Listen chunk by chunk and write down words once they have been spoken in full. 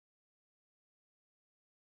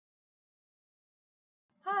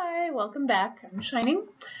Hi, welcome back. I'm Shining.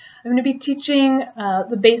 I'm going to be teaching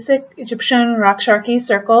the basic Egyptian Raqs Sharqi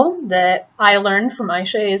circle that I learned from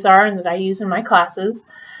Aisha Azar and that I use in my classes.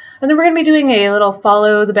 And then we're going to be doing a little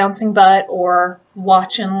follow the bouncing butt or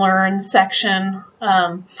watch and learn section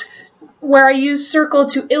where I use circle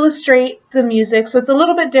to illustrate the music. So it's a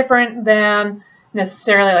little bit different than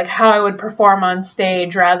necessarily like how I would perform on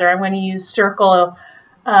stage. Rather, I'm going to use circle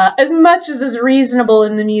as much as is reasonable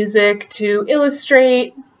in the music to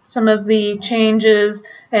illustrate some of the changes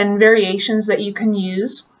and variations that you can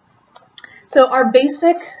use. So our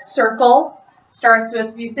basic circle starts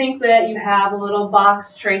with, if you think that you have a little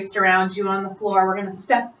box traced around you on the floor, we're going to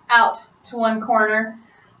step out to one corner.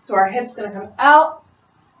 So our hip's going to come out,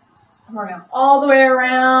 and we're going all the way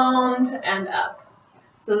around and up.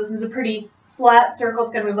 So this is a pretty flat circle.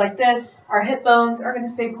 It's going to move like this. Our hip bones are going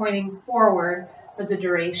to stay pointing forward for the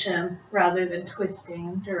duration rather than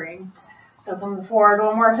twisting during. So from the forward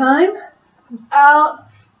one more time, out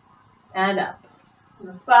and up. From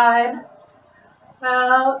the side,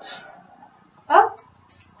 out, up,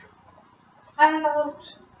 out,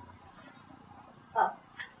 up,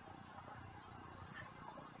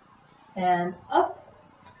 and up.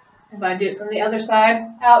 If I do it from the other side,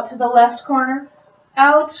 out to the left corner,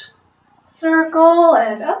 out, circle,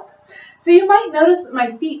 and up. So you might notice that my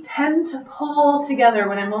feet tend to pull together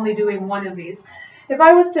when I'm only doing one of these. If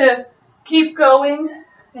I was to keep going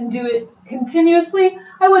and do it continuously,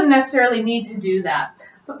 I wouldn't necessarily need to do that.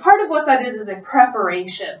 But part of what that is a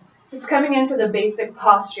preparation. It's coming into the basic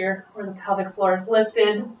posture where the pelvic floor is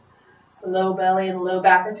lifted, the low belly and the low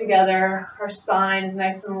back are together, our spine is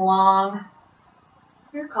nice and long,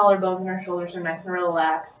 our collarbones and our shoulders are nice and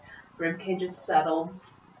relaxed, rib cage is settled.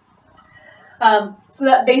 So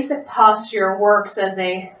that basic posture works as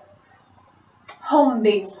a home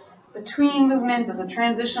base between movements, as a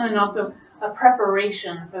transition, and also a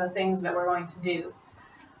preparation for the things that we're going to do.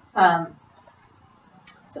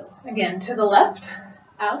 So again, to the left,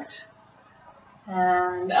 out,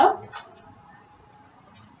 and up,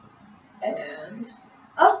 and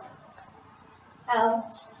up,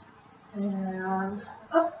 out, and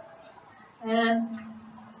up, and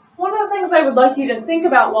one of the things I would like you to think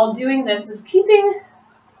about while doing this is keeping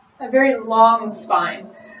a very long spine.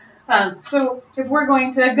 So if we're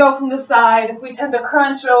going to go from the side, if we tend to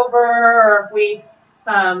crunch over, or if we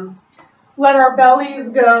let our bellies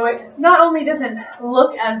go, it not only doesn't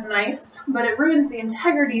look as nice, but it ruins the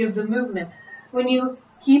integrity of the movement. When you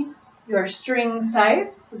keep your strings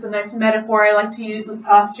tight, so it's a nice metaphor I like to use with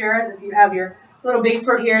posture, as if you have your little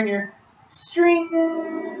baseboard here and your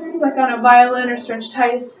strings, like on a violin, are stretched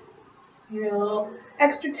tight. You get a little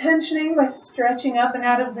extra tensioning by stretching up and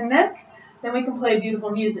out of the neck, then we can play beautiful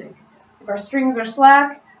music. If our strings are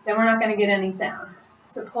slack, then we're not going to get any sound.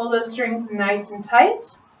 So pull those strings nice and tight.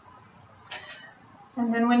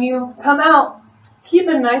 And then when you come out, keep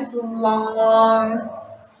a nice long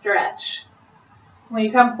stretch. When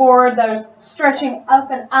you come forward, there's stretching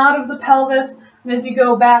up and out of the pelvis, and as you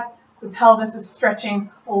go back, the pelvis is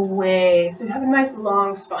stretching away. So you have a nice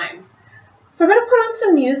long spine. So I'm going to put on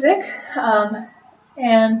some music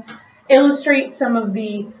and illustrate some of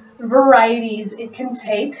the varieties it can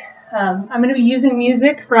take. I'm going to be using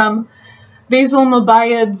music from Bassil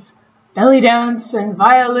Moubayed's Belly Dance and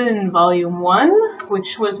Violin Volume 1,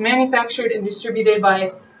 which was manufactured and distributed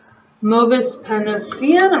by Movses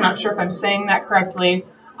Panossian. I'm not sure if I'm saying that correctly.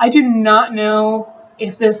 I do not know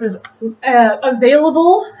if this is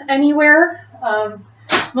available anywhere.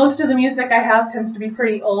 Most of the music I have tends to be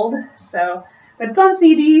pretty old, but it's on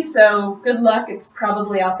CD, so good luck, it's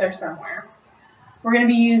probably out there somewhere. We're going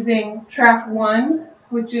to be using track 1,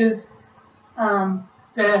 which is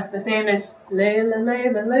the famous Layla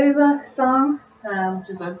Layla Layla song, which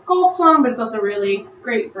is a golf song, but it's also really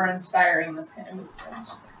great for inspiring this kind of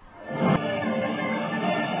movement.